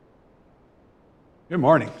Good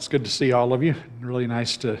morning. It's good to see all of you. Really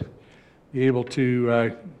nice to be able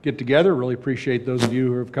to get together. Really appreciate those of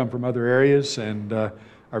you who have come from other areas and are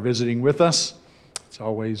visiting with us. It's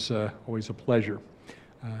always a pleasure.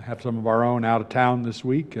 Have some of our own out of town this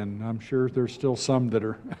week, and I'm sure there's still some that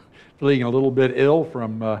are feeling a little bit ill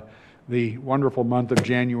from the wonderful month of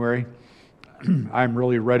January. I'm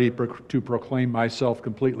really ready to proclaim myself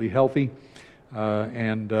completely healthy.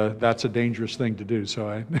 And that's a dangerous thing to do.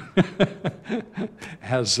 So,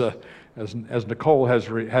 as Nicole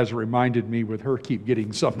has reminded me with her, keep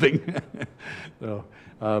getting something. So,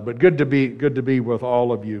 but good to be with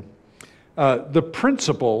all of you. The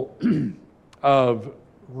principle of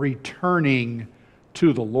returning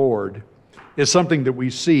to the Lord is something that we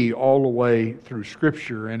see all the way through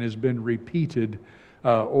Scripture and has been repeated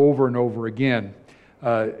over and over again.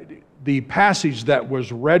 The passage that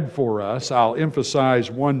was read for us, I'll emphasize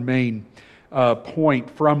one main point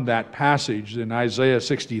from that passage in Isaiah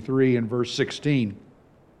 63 and verse 16,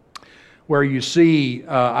 where you see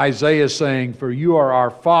Isaiah saying, "For you are our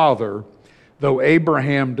father, though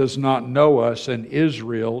Abraham does not know us and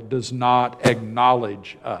Israel does not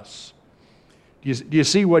acknowledge us." Do you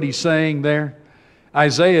see what he's saying there?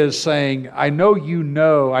 Isaiah is saying, I know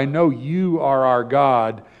you are our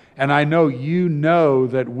God, and I know you know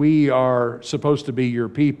that we are supposed to be your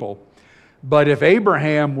people. But if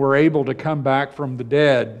Abraham were able to come back from the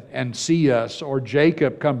dead and see us, or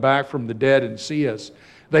Jacob come back from the dead and see us,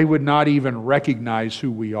 they would not even recognize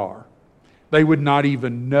who we are. They would not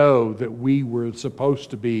even know that we were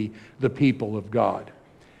supposed to be the people of God.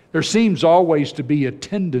 There seems always to be a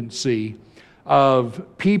tendency of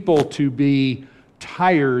people to be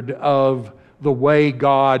tired of the way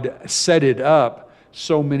God set it up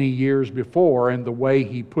so many years before and the way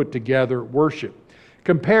he put together worship.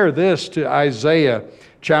 Compare this to Jeremiah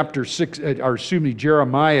chapter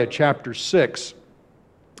 6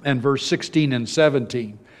 and verse 16 and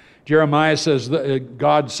 17. Jeremiah says,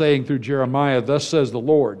 God saying through Jeremiah, "Thus says the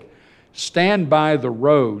Lord, stand by the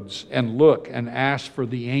roads and look and ask for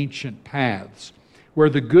the ancient paths, where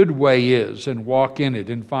the good way is, and walk in it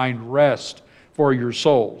and find rest for your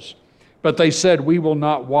souls." But they said, "We will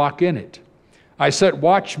not walk in it." I set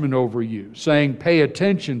watchmen over you, saying, pay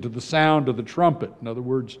attention to the sound of the trumpet. In other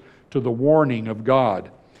words, to the warning of God.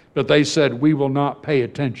 But they said, we will not pay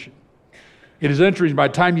attention. It is interesting, by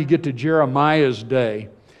the time you get to Jeremiah's day,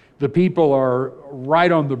 the people are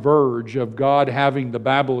right on the verge of God having the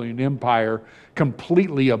Babylonian Empire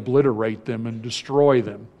completely obliterate them and destroy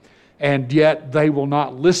them. And yet they will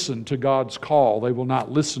not listen to God's call. They will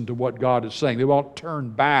not listen to what God is saying. They won't turn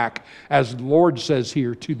back, as the Lord says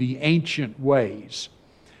here, to the ancient ways.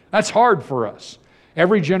 That's hard for us.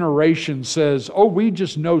 Every generation says, oh, we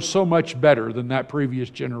just know so much better than that previous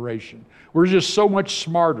generation. We're just so much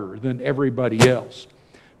smarter than everybody else.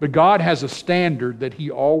 But God has a standard that He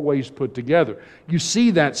always put together. You see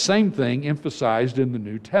that same thing emphasized in the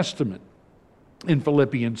New Testament. In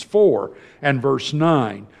Philippians 4 and verse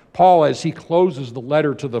 9, Paul, as he closes the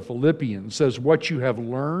letter to the Philippians, says, what you have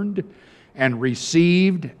learned and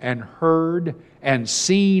received and heard and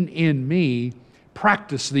seen in me,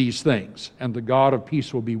 practice these things, and the God of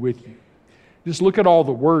peace will be with you. Just look at all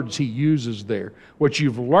the words he uses there. What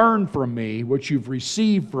you've learned from me, what you've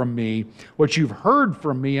received from me, what you've heard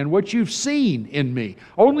from me, and what you've seen in me.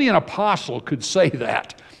 Only an apostle could say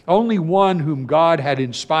that. Only one whom God had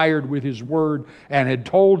inspired with His Word and had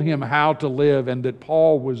told him how to live, and that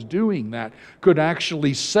Paul was doing that, could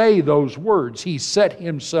actually say those words. He set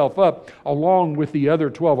himself up, along with the other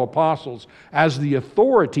 12 apostles, as the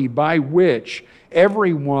authority by which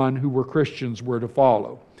everyone who were Christians were to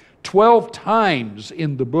follow. 12 times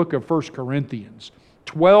in the book of 1 Corinthians,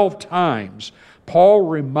 12 times, Paul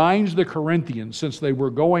reminds the Corinthians, since they were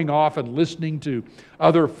going off and listening to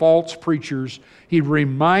other false preachers, he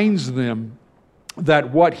reminds them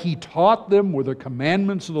that what he taught them were the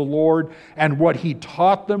commandments of the Lord, and what he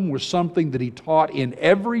taught them was something that he taught in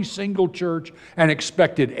every single church and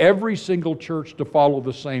expected every single church to follow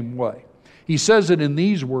the same way. He says it in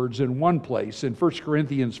these words in one place, in 1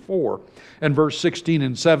 Corinthians 4 and verse 16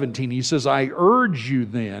 and 17. He says, I urge you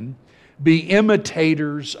then, be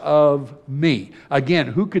imitators of me. Again,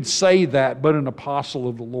 who could say that but an apostle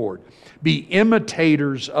of the Lord? Be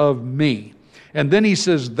imitators of me. And then he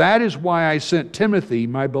says, that is why I sent Timothy,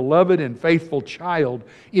 my beloved and faithful child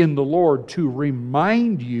in the Lord, to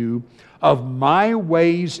remind you of my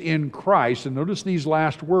ways in Christ. And notice these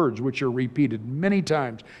last words, which are repeated many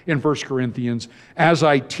times in 1 Corinthians, as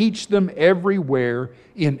I teach them everywhere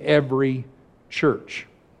in every church.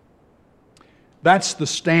 That's the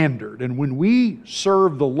standard. And when we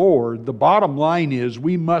serve the Lord, the bottom line is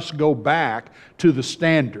we must go back to the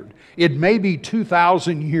standard. It may be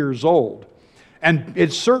 2,000 years old. And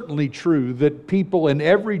it's certainly true that people in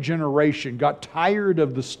every generation got tired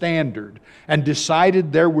of the standard and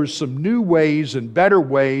decided there were some new ways and better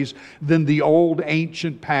ways than the old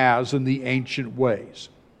ancient paths and the ancient ways.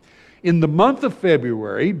 In the month of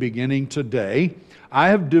February, beginning today,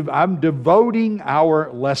 I'm devoting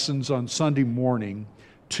our lessons on Sunday morning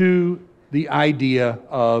to the idea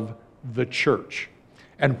of the church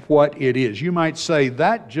and what it is. You might say,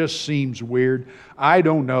 that just seems weird. I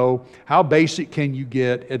don't know. How basic can you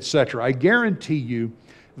get, etc. I guarantee you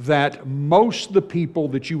that most of the people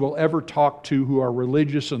that you will ever talk to who are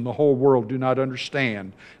religious in the whole world do not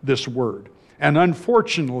understand this word. And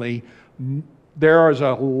unfortunately, there is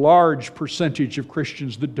a large percentage of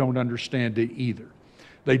Christians that don't understand it either.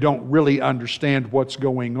 They don't really understand what's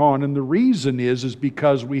going on. And the reason is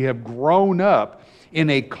because we have grown up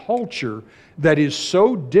in a culture that is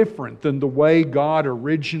so different than the way God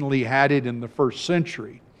originally had it in the first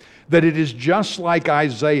century, that it is just like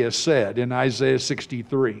Isaiah said in Isaiah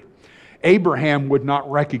 63. Abraham would not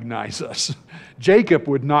recognize us. Jacob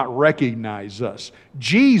would not recognize us.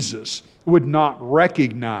 Jesus would not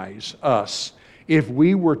recognize us if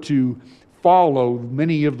we were to follow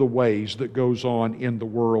many of the ways that goes on in the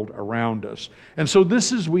world around us. And so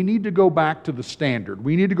we need to go back to the standard.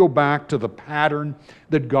 We need to go back to the pattern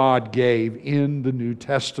that God gave in the New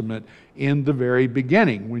Testament in the very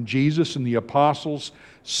beginning, when Jesus and the apostles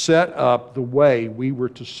set up the way we were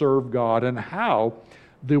to serve God and how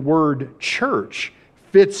the word church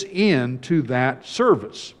fits into that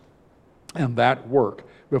service and that work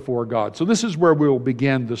before God. So this is where we'll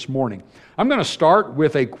begin this morning. I'm going to start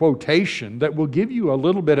with a quotation that will give you a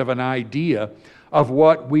little bit of an idea of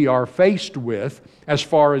what we are faced with as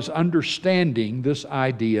far as understanding this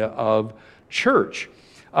idea of church.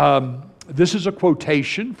 This is a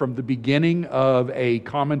quotation from the beginning of a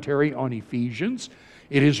commentary on Ephesians.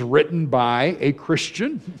 It is written by a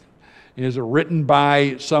Christian. It is written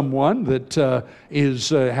by someone that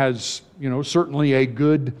has certainly a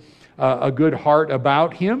good heart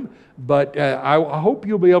about him, but I hope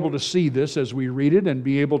you'll be able to see this as we read it and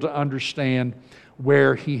be able to understand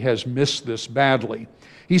where he has missed this badly.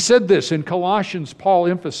 He said this, in Colossians, Paul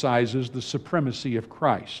emphasizes the supremacy of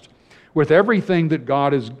Christ, with everything that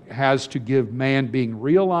God has to give man being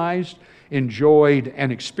realized, enjoyed,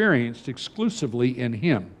 and experienced exclusively in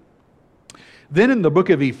him. Then in the book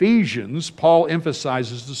of Ephesians, Paul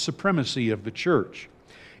emphasizes the supremacy of the church.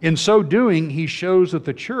 In so doing, he shows that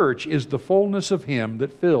the church is the fullness of him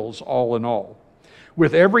that fills all in all.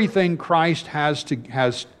 With everything Christ has to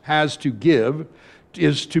give,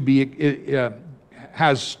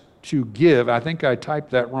 I think I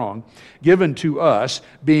typed that wrong, given to us,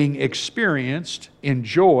 being experienced,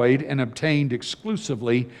 enjoyed, and obtained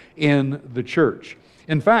exclusively in the church.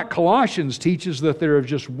 In fact, Colossians teaches that there is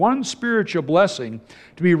just one spiritual blessing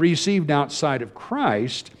to be received outside of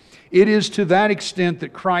Christ. It is to that extent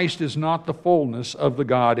that Christ is not the fullness of the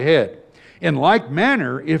Godhead. In like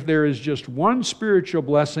manner, if there is just one spiritual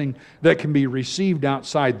blessing that can be received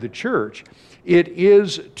outside the church, it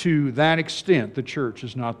is to that extent the church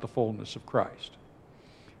is not the fullness of Christ.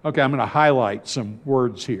 Okay, I'm going to highlight some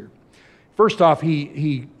words here. First off,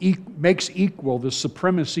 he makes equal the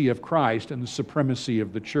supremacy of Christ and the supremacy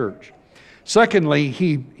of the church. Secondly,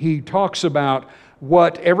 he talks about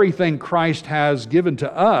what everything Christ has given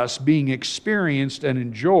to us being experienced and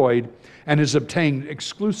enjoyed and is obtained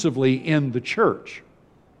exclusively in the church.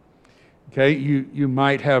 Okay, you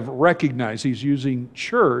might have recognized he's using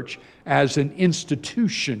church as an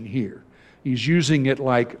institution here. He's using it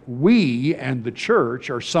like we and the church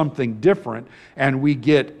are something different, and we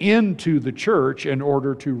get into the church in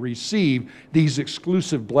order to receive these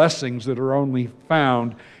exclusive blessings that are only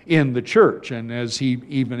found in the church. And as he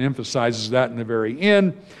even emphasizes that in the very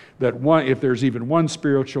end, that if there's even one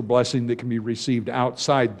spiritual blessing that can be received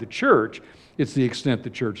outside the church, it's the extent the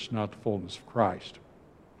church is not the fullness of Christ.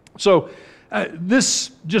 So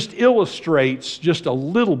this just illustrates just a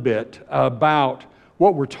little bit about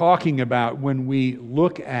what we're talking about when we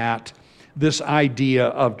look at this idea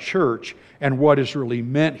of church and what is really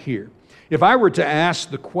meant here. If I were to ask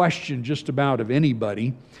the question just about of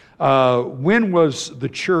anybody, when was the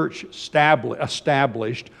church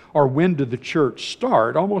established, or when did the church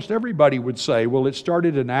start? Almost everybody would say, well, it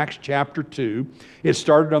started in Acts chapter 2. It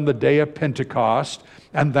started on the day of Pentecost,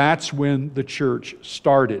 and that's when the church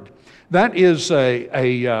started. That is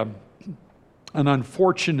a an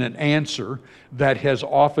unfortunate answer that has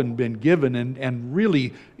often been given and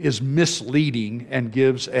really is misleading and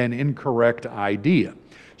gives an incorrect idea.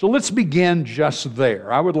 So let's begin just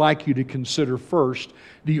there. I would like you to consider first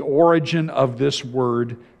the origin of this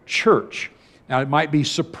word church. Now, it might be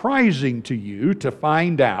surprising to you to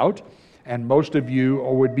find out, and most of you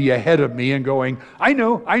would be ahead of me and going, I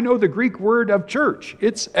know the Greek word of church.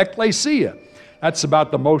 It's ekklesia. That's about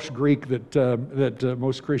the most Greek that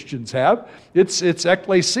most Christians have. It's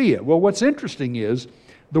ekklesia. Well, what's interesting is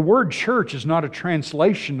the word church is not a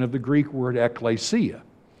translation of the Greek word ekklesia.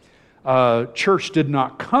 Church did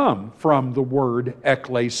not come from the word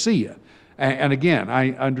ekklesia. And again,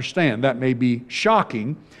 I understand that may be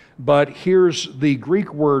shocking, but here's the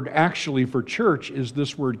Greek word actually for church is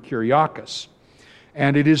this word kyriakos.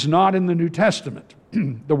 And it is not in the New Testament.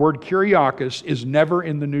 The word kyriakos is never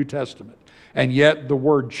in the New Testament. And yet the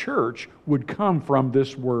word church would come from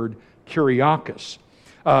this word kyriakos.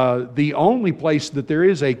 The only place that there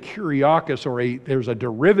is a kyriakos or there's a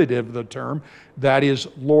derivative of the term, that is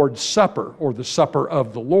Lord's Supper or the Supper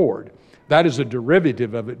of the Lord. That is a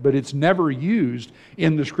derivative of it, but it's never used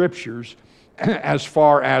in the Scriptures as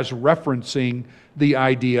far as referencing the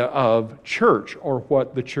idea of church or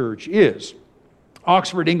what the church is.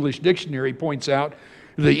 Oxford English Dictionary points out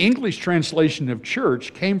the English translation of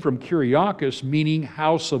church came from kyriakos, meaning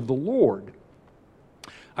house of the Lord.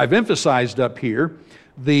 I've emphasized up here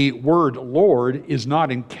the word Lord is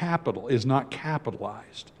not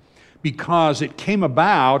capitalized, because it came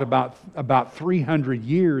about 300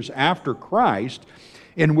 years after Christ,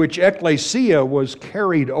 in which ekklesia was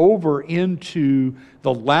carried over into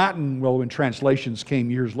the Latin, well, when translations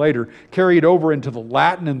came years later, carried over into the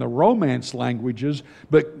Latin and the Romance languages,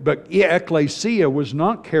 but ekklesia was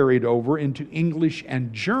not carried over into English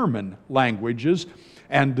and German languages,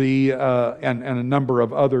 and a number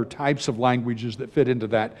of other types of languages that fit into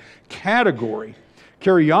that category.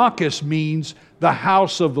 Kyriakos means the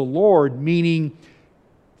house of the Lord, meaning,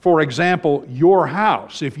 for example, your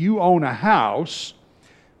house. If you own a house,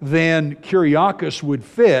 then kyriakos would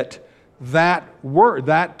fit that word,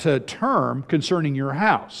 that term concerning your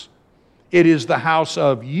house. It is the house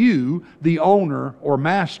of you, the owner or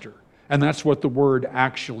master. And that's what the word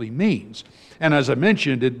actually means. And as I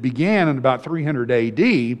mentioned, it began in about 300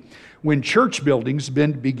 AD when church buildings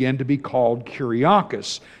began to be called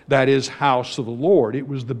kyriakos, that is, house of the Lord. It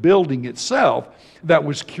was the building itself that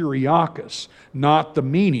was kyriakos, not the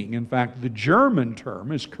meaning. In fact, the German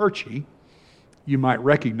term is Kirche. You might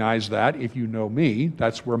recognize that if you know me.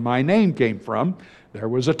 That's where my name came from. There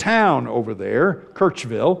was a town over there,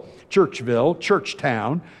 Churchville,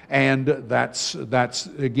 Churchtown, and that's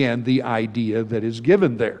again the idea that is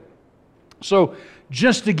given there. So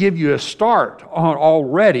just to give you a start on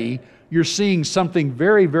already, you're seeing something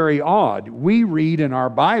very, very odd. We read in our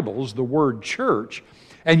Bibles the word church,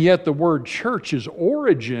 and yet the word church's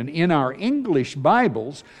origin in our English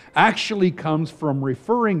Bibles actually comes from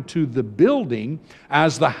referring to the building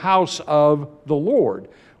as the house of the Lord,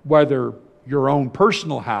 whether your own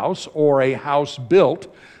personal house or a house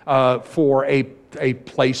built for a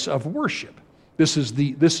place of worship. This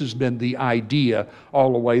has been the idea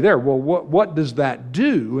all the way there. Well, what does that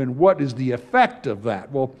do, and what is the effect of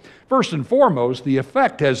that? Well, first and foremost, the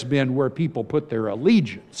effect has been where people put their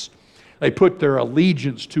allegiance. They put their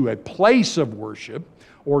allegiance to a place of worship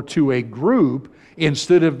or to a group.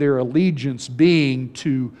 Instead of their allegiance being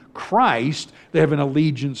to Christ, they have an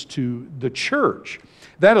allegiance to the church.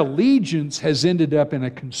 That allegiance has ended up in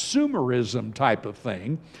a consumerism type of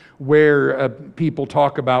thing, where people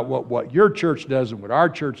talk about what your church does and what our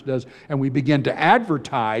church does, and we begin to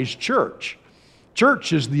advertise church.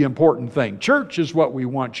 Church is the important thing. Church is what we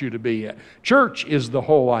want you to be at. Church is the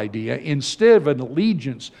whole idea. Instead of an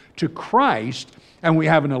allegiance to Christ, and we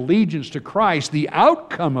have an allegiance to Christ, the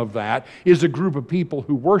outcome of that is a group of people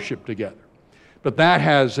who worship together. But that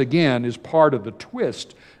is part of the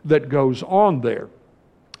twist that goes on there.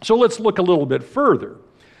 So let's look a little bit further.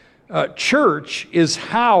 Church is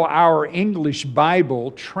how our English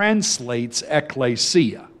Bible translates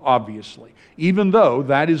ekklesia, obviously, even though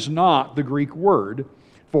that is not the Greek word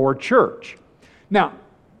for church. Now,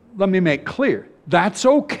 let me make clear, that's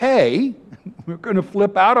okay. We're going to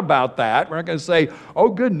flip out about that. We're not going to say, oh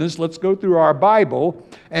goodness, let's go through our Bible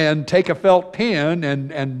and take a felt pen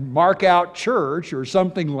and mark out church or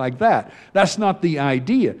something like that. That's not the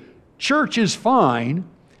idea. Church is fine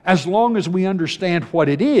as long as we understand what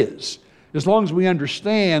it is, as long as we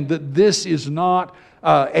understand that this is not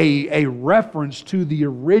a reference to the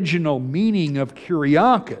original meaning of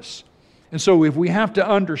kyriakos. And so if we have to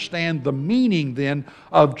understand the meaning then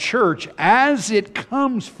of church as it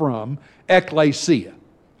comes from ekklesia.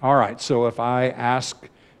 All right, so if I ask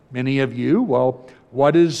many of you, well,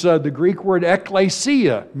 what does the Greek word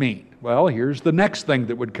ekklesia mean? Well, here's the next thing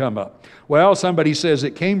that would come up. Well, somebody says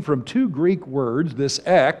it came from two Greek words, this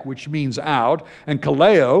ek, which means out, and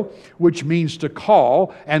kaleo, which means to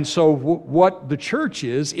call. And so what the church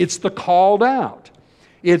is, it's the called out.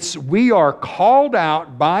 We are called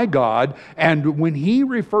out by God, and when He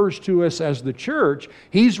refers to us as the church,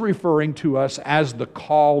 He's referring to us as the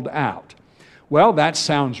called out. Well, that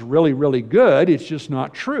sounds really, really good. It's just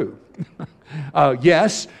not true.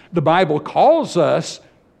 Yes, the Bible calls us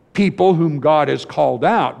people whom God has called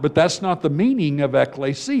out, but that's not the meaning of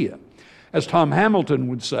ekklesia. As Tom Hamilton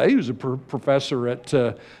would say, who's a professor at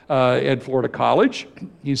Florida College,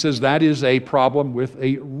 he says that is a problem with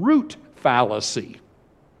a root fallacy,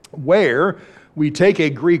 where we take a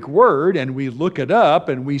Greek word and we look it up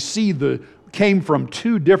and we see came from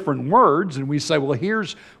two different words, and we say, well,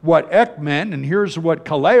 here's what ek meant and here's what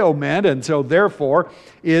kaleo meant, and so therefore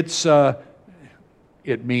it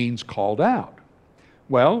means called out.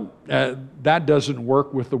 Well, that doesn't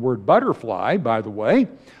work with the word butterfly, by the way.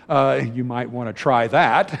 You might want to try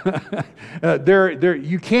that.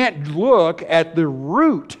 You can't look at the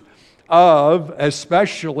root of,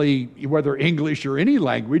 especially whether English or any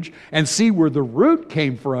language, and see where the root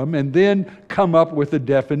came from and then come up with a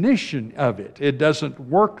definition of it. It doesn't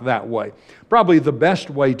work that way. Probably the best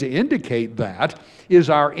way to indicate that is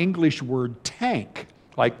our English word tank,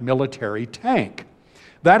 like military tank.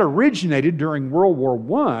 That originated during World War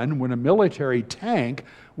I, when a military tank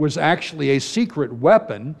was actually a secret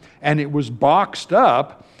weapon, and it was boxed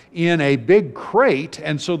up in a big crate,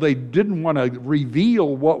 and so they didn't want to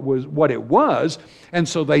reveal what it was, and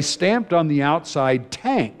so they stamped on the outside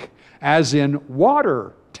tank, as in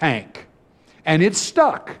water tank, and it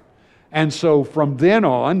stuck. And so from then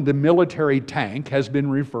on, the military tank has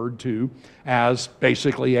been referred to as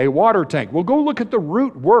basically a water tank. Well, go look at the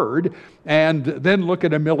root word and then look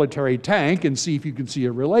at a military tank and see if you can see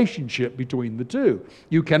a relationship between the two.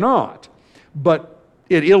 You cannot. But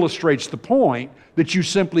it illustrates the point that you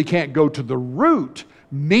simply can't go to the root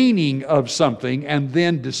meaning of something and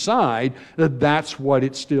then decide that that's what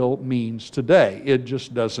it still means today. It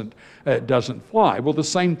just doesn't fly. Well, the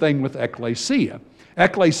same thing with ekklesia.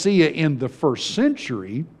 Ekklesia in the first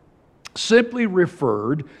century simply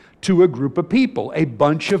referred to a group of people, a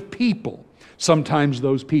bunch of people. Sometimes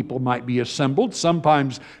those people might be assembled.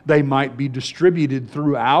 Sometimes they might be distributed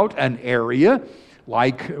throughout an area,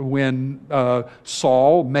 like when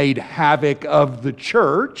Saul made havoc of the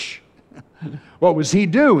church. What was he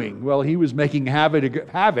doing? Well, he was making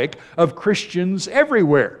havoc of Christians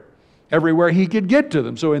everywhere he could get to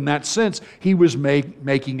them. So in that sense, he was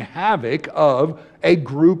making havoc of a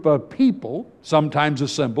group of people, sometimes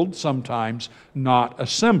assembled, sometimes not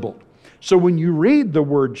assembled. So when you read the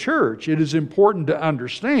word church, it is important to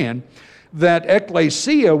understand that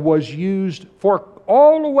ekklesia was used for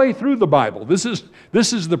all the way through the Bible. This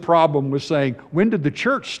is the problem with saying, when did the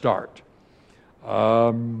church start?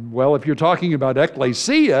 Well, if you're talking about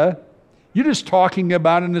ekklesia, you're just talking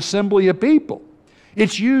about an assembly of people.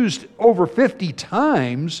 It's used over 50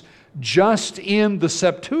 times just in the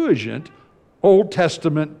Septuagint, Old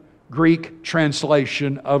Testament Greek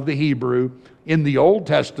translation of the Hebrew. In the Old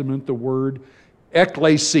Testament, the word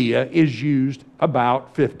ekklesia is used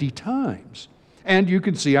about 50 times. And you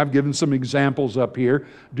can see I've given some examples up here,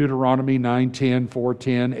 Deuteronomy 9:10,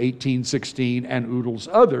 4:10, 18:16, and Udall's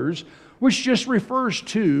others, which just refers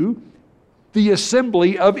to the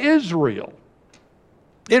assembly of Israel.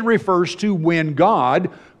 It refers to when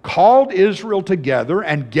God called Israel together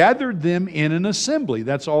and gathered them in an assembly.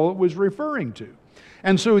 That's all it was referring to.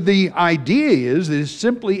 And so the idea is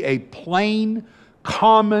simply a plain,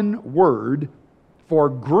 common word for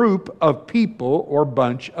group of people or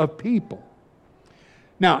bunch of people.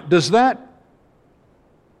 Now, does that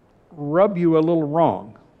rub you a little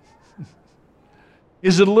wrong?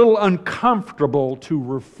 Is it a little uncomfortable to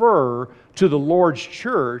refer to the Lord's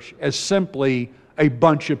church as simply a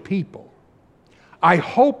bunch of people? I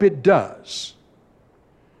hope it does,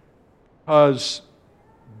 because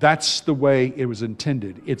that's the way it was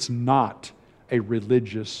intended. It's not a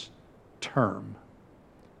religious term.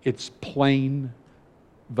 It's plain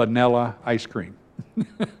vanilla ice cream.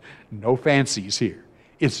 No fancies here.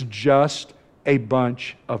 It's just a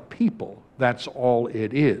bunch of people. That's all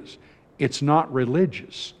it is. It's not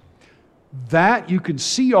religious. That you can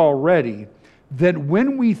see already that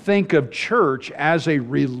when we think of church as a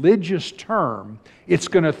religious term, it's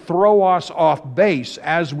going to throw us off base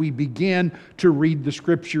as we begin to read the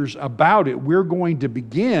Scriptures about it. We're going to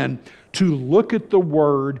begin to look at the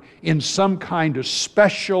Word in some kind of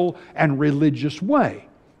special and religious way.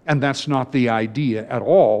 And that's not the idea at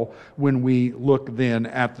all when we look then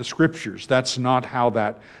at the Scriptures. That's not how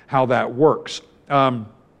that works.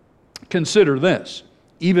 Consider this.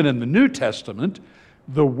 Even in the New Testament,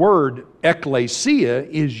 the word ecclesia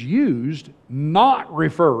is used not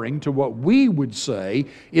referring to what we would say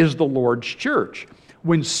is the Lord's church.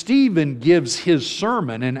 When Stephen gives his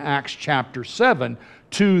sermon in Acts chapter 7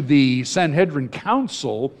 to the Sanhedrin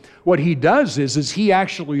council, what he does is he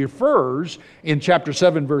actually refers in chapter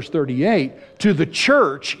 7 verse 38 to the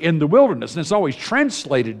church in the wilderness. And it's always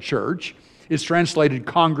translated church. It's translated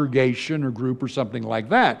congregation or group or something like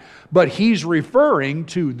that. But he's referring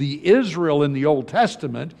to the Israel in the Old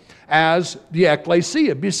Testament as the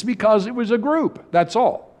ecclesia, just because it was a group. That's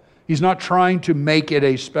all. He's not trying to make it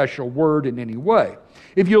a special word in any way.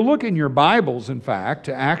 If you look in your Bibles, in fact,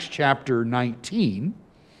 to Acts chapter 19,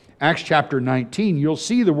 you'll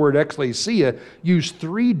see the word ecclesia used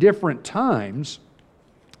 3 different times,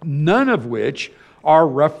 none of which are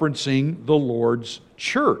referencing the Lord's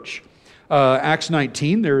church. Acts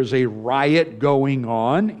 19, there is a riot going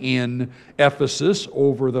on in Ephesus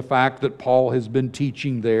over the fact that Paul has been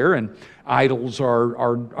teaching there, and idols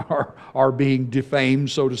are being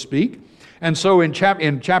defamed, so to speak. And so in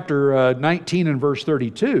chapter 19 and verse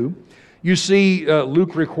 32, you see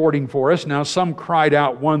Luke recording for us, now some cried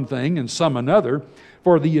out one thing and some another,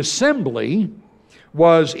 for the assembly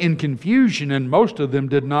was in confusion, and most of them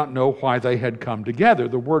did not know why they had come together.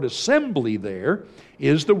 The word assembly there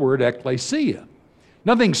is the word ecclesia.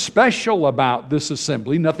 Nothing special about this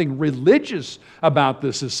assembly, nothing religious about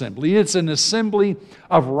this assembly. It's an assembly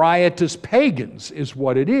of riotous pagans is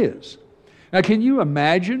what it is. Now, can you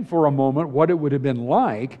imagine for a moment what it would have been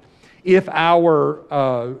like if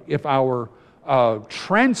our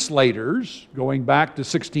translators, going back to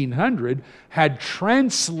 1600, had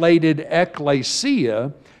translated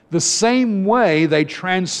ecclesia the same way they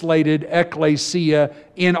translated ecclesia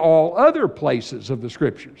in all other places of the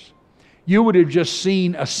Scriptures? You would have just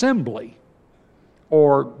seen assembly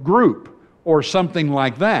or group or something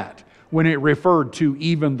like that when it referred to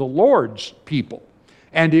even the Lord's people.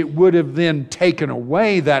 And it would have then taken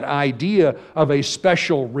away that idea of a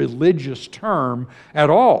special religious term at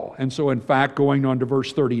all. And so in fact, going on to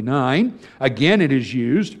verse 39, again it is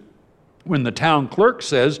used when the town clerk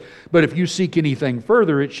says, "But if you seek anything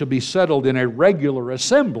further, it shall be settled in a regular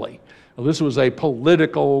assembly." Well, this was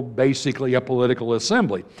basically a political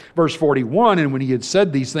assembly. Verse 41, and when he had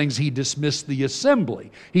said these things, he dismissed the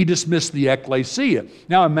assembly. He dismissed the ecclesia.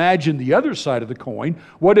 Now imagine the other side of the coin.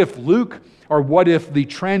 What if the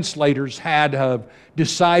translators had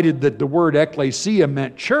decided that the word ecclesia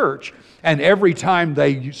meant church, and every time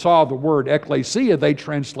they saw the word ecclesia, they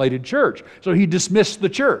translated church. So he dismissed the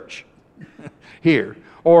church here.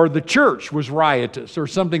 Or the church was riotous, or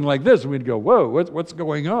something like this. And we'd go, whoa, what's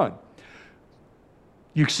going on?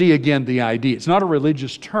 You see again the idea. It's not a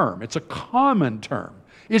religious term. It's a common term.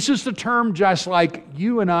 It's just a term just like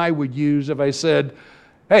you and I would use if I said,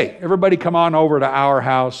 "Hey, everybody come on over to our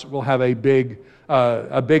house. We'll have a big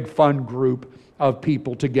fun group of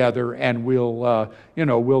people together, and we'll eat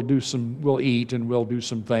and we'll do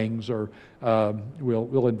some things, or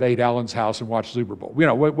we'll invade Alan's house and watch Super Bowl.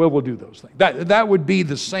 We'll do those things." That would be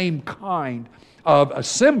the same kind of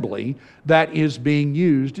assembly that is being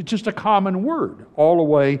used. It's just a common word all the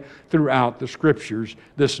way throughout the Scriptures,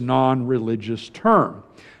 this non-religious term.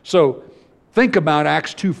 So think about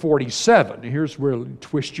Acts 2:47. Here's where it'll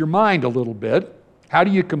twist your mind a little bit. How do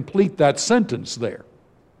you complete that sentence there?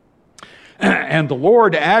 And the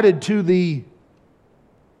Lord added to the...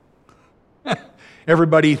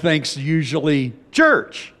 Everybody thinks usually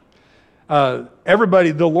church. The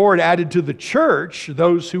Lord added to the church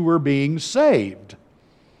those who were being saved.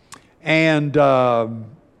 And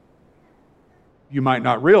you might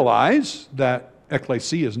not realize that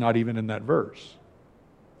ecclesia is not even in that verse.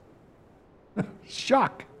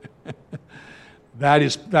 Shock.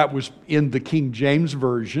 That was in the King James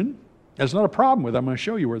Version. That's not a problem with it. I'm going to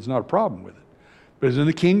show you where it's not a problem with it. But it's in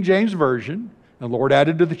the King James Version. The Lord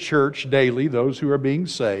added to the church daily those who are being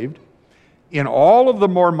saved. In all of the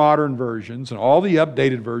more modern versions and all the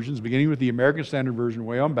updated versions, beginning with the American Standard Version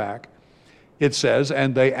way on back, it says,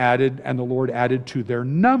 and the Lord added to their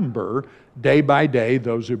number day by day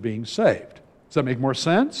those who are being saved. Does that make more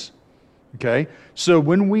sense? Okay. So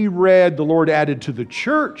when we read the Lord added to the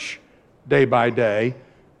church day by day,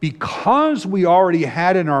 because we already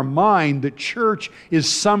had in our mind that church is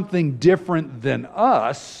something different than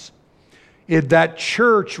us, that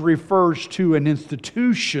church refers to an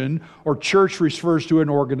institution or church refers to an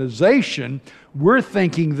organization, we're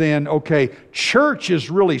thinking then, okay, church is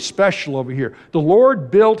really special over here. The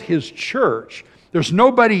Lord built His church. There's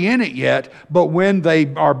nobody in it yet, but when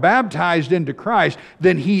they are baptized into Christ,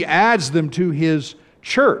 then He adds them to His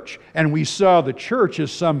church. And we saw the church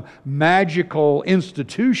as some magical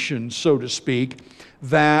institution, so to speak,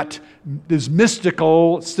 that is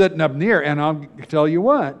mystical, sitting up in the air. And I'll tell you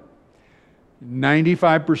what,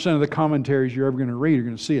 95% of the commentaries you're ever going to read are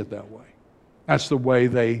going to see it that way. That's the way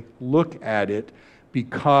they look at it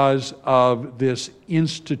because of this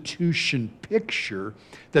institution picture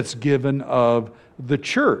that's given of the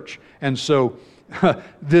church. And so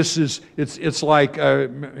it's like,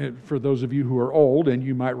 for those of you who are old, and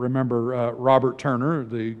you might remember Robert Turner,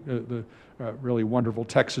 the really wonderful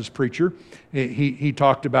Texas preacher. He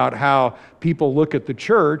talked about how people look at the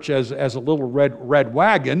church as a little red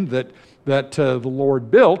wagon that the Lord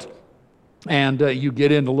built, and you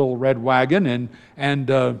get in the little red wagon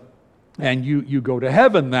and you go to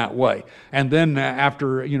heaven that way. And then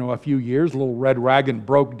after a few years, the little red wagon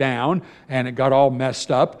broke down and it got all messed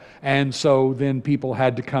up. And so then people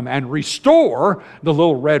had to come and restore the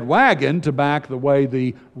little red wagon to back the way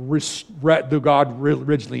the God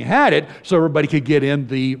originally had it, so everybody could get in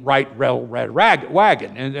the right red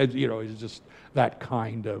wagon. And it's just that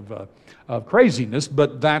kind of craziness.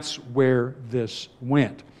 But that's where this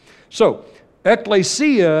went. So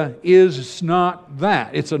ecclesia is not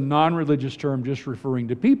that. It's a non-religious term just referring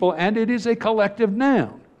to people, and it is a collective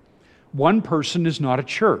noun. One person is not a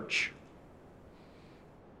church.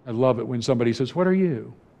 I love it when somebody says, "What are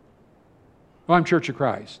you?" "Oh, I'm Church of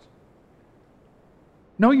Christ."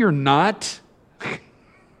 "No, you're not."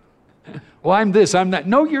 "Well, I'm this, I'm that."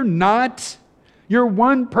 "No, you're not. You're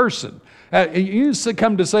one person." You used to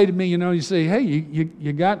come to say to me, you say, "Hey,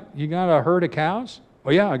 you got a herd of cows?"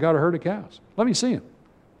 "Oh yeah, I got a herd of cows." "Let me see him."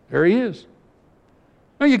 There he is.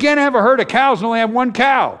 No, you can't have a herd of cows and only have one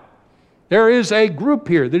cow. There is a group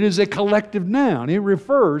here that is a collective noun. It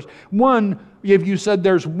refers if you said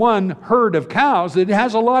there's one herd of cows, it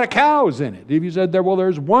has a lot of cows in it. If you said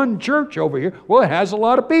there's one church over here, well, it has a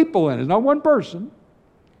lot of people in it. It's not one person.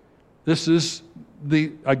 This is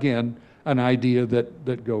again an idea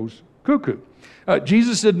that goes cuckoo.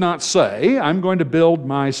 Jesus did not say, "I'm going to build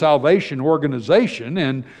my salvation organization,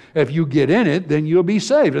 and if you get in it, then you'll be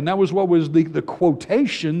saved." And that was what was the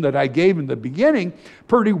quotation that I gave in the beginning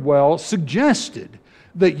pretty well suggested,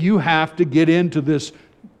 that you have to get into this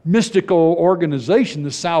mystical organization,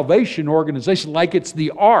 the salvation organization, like it's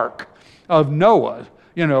the Ark of Noah.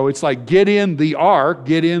 It's like, get in the ark,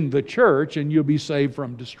 get in the church, and you'll be saved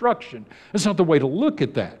from destruction. That's not the way to look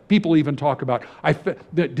at that. People even talk about,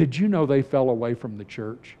 did you know they fell away from the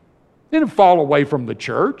church? They didn't fall away from the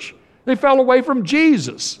church. They fell away from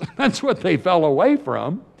Jesus. That's what they fell away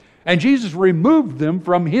from. And Jesus removed them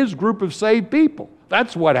from His group of saved people.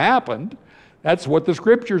 That's what happened. That's what the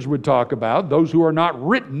Scriptures would talk about. Those who are not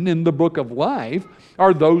written in the book of life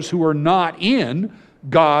are those who are not in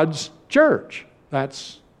God's church.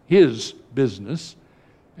 That's His business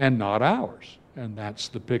and not ours. And that's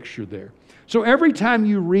the picture there. So every time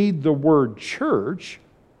you read the word church,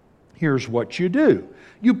 here's what you do.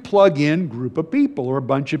 You plug in group of people or a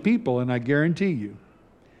bunch of people, and I guarantee you,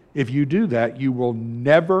 if you do that, you will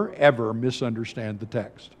never, ever misunderstand the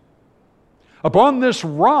text. Upon this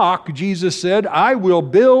rock, Jesus said, I will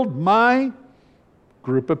build my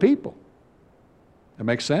group of people. That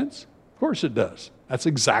makes sense? Of course it does. That's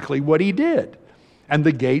exactly what He did. And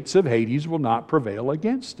the gates of Hades will not prevail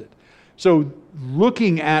against it. So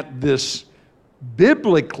looking at this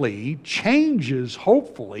biblically changes,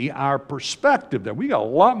 hopefully, our perspective. Now, we got a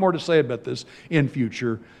lot more to say about this in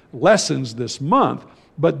future lessons this month,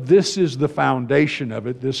 but this is the foundation of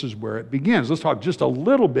it. This is where it begins. Let's talk just a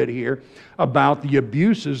little bit here about the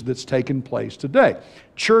abuses that's taken place today.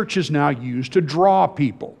 Church is now used to draw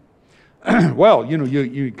people. Well,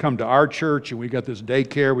 you come to our church and we got this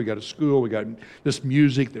daycare, we got a school, we got this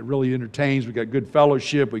music that really entertains, we got good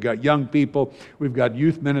fellowship, we got young people, we've got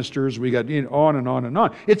youth ministers, we got on and on and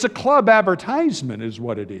on. It's a club advertisement is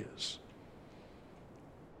what it is.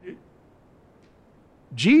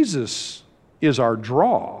 Jesus is our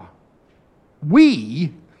draw.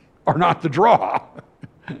 We are not the draw.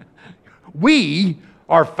 We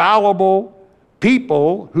are fallible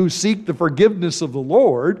people who seek the forgiveness of the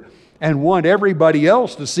Lord and want everybody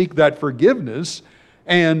else to seek that forgiveness,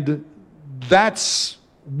 and that's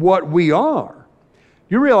what we are.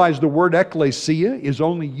 You realize the word ecclesia is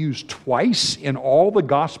only used twice in all the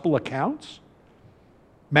gospel accounts?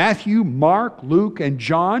 Matthew, Mark, Luke, and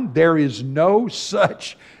John, there is no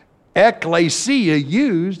such ecclesia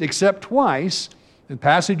used except twice. The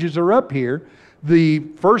passages are up here. The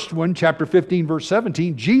first one, chapter 15, verse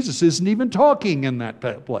 17, Jesus isn't even talking in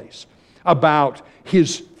that place about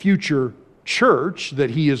His future church that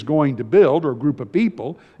He is going to build, or a group of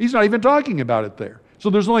people. He's not even talking about it there. So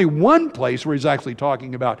there's only one place where He's actually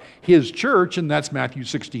talking about His church, and that's Matthew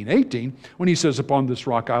 16, 18, when He says, upon this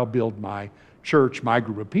rock I'll build my church, my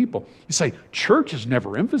group of people. You say, church is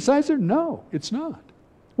never emphasized there? No, it's not.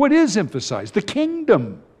 What is emphasized? The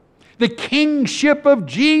kingdom. The kingship of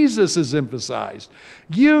Jesus is emphasized.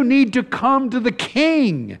 You need to come to the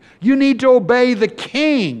king. You need to obey the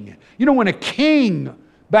king. You know, when a king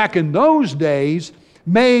back in those days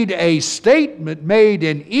made a statement, made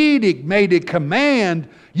an edict, made a command,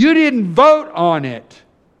 you didn't vote on it.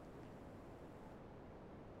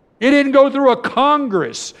 It didn't go through a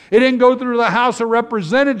Congress. It didn't go through the House of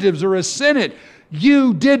Representatives or a Senate.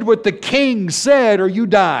 You did what the king said or you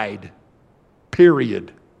died.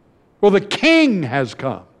 Period. Well, the king has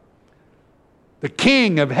come. The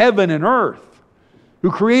king of heaven and earth, who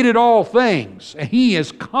created all things. And He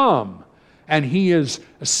has come, and He is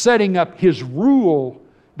setting up His rule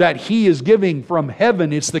that He is giving from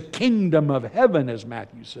heaven. It's the kingdom of heaven, as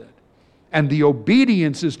Matthew said. And the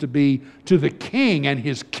obedience is to be to the king and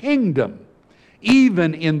His kingdom.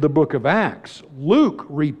 Even in the book of Acts, Luke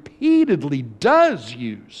repeatedly does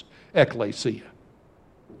use ecclesia.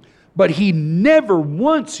 But he never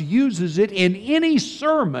once uses it in any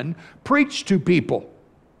sermon preached to people.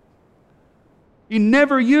 He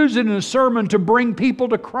never uses it in a sermon to bring people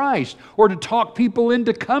to Christ or to talk people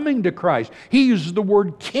into coming to Christ. He uses the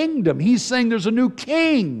word kingdom. He's saying there's a new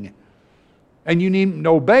king. And you need to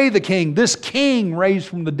obey the king. This king raised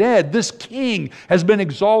from the dead. This king has been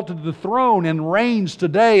exalted to the throne and reigns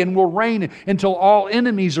today and will reign until all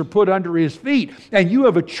enemies are put under His feet. And you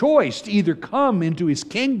have a choice to either come into His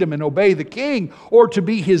kingdom and obey the king, or to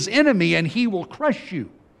be His enemy and He will crush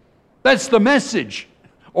you. That's the message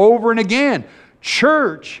over and again.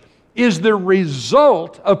 Church is the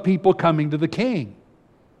result of people coming to the king.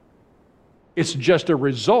 It's just a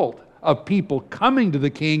result of people coming to the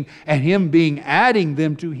king and Him adding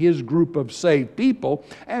them to His group of saved people,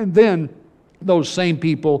 and then those same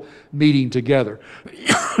people meeting together.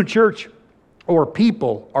 Church or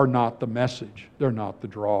people are not the message. They're not the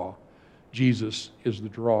draw. Jesus is the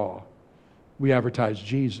draw. We advertise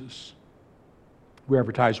Jesus. We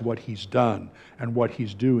advertise what He's done and what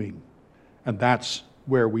He's doing. And that's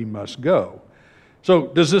where we must go. So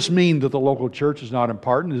does this mean that the local church is not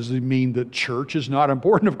important? Does it mean that church is not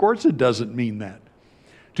important? Of course it doesn't mean that.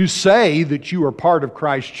 To say that you are part of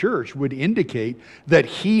Christ's church would indicate that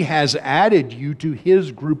He has added you to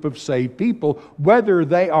His group of saved people, whether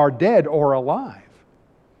they are dead or alive.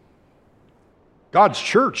 God's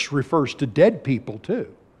church refers to dead people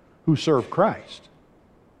too, who serve Christ,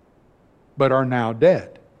 but are now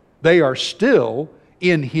dead. They are still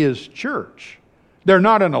in His church. They're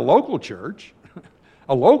not in a local church.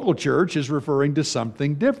 A local church is referring to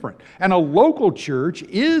something different. And a local church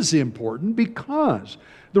is important because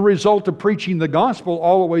the result of preaching the gospel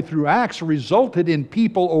all the way through Acts resulted in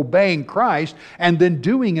people obeying Christ and then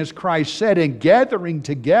doing as Christ said and gathering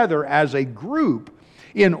together as a group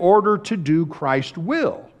in order to do Christ's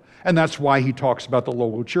will. And that's why he talks about the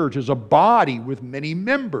local church as a body with many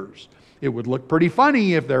members. It would look pretty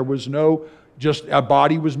funny if there was just a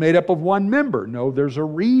body was made up of one member. No, there's a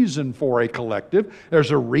reason for a collective.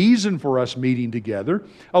 There's a reason for us meeting together.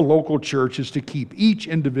 A local church is to keep each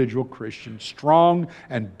individual Christian strong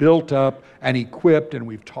and built up and equipped. And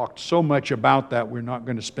we've talked so much about that, we're not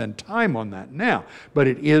going to spend time on that now. But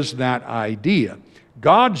it is that idea.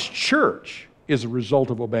 God's church is a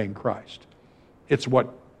result of obeying Christ. It's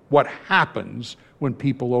what happens when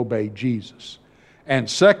people obey Jesus. And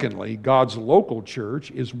secondly, God's local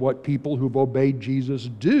church is what people who've obeyed Jesus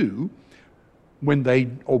do when they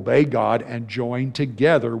obey God and join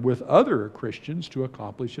together with other Christians to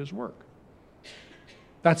accomplish His work.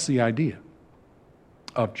 That's the idea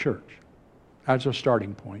of church. That's our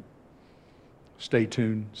starting point. Stay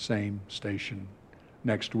tuned, same station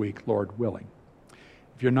next week, Lord willing.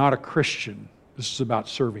 If you're not a Christian, this is about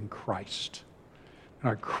serving Christ. And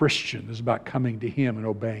our Christian is about coming to Him and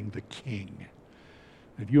obeying the King.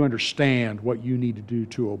 If you understand what you need to do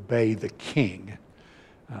to obey the King,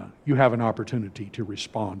 you have an opportunity to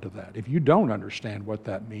respond to that. If you don't understand what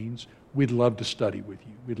that means, we'd love to study with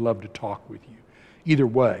you. We'd love to talk with you. Either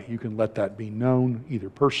way, you can let that be known,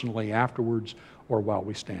 either personally afterwards or while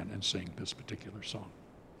we stand and sing this particular song.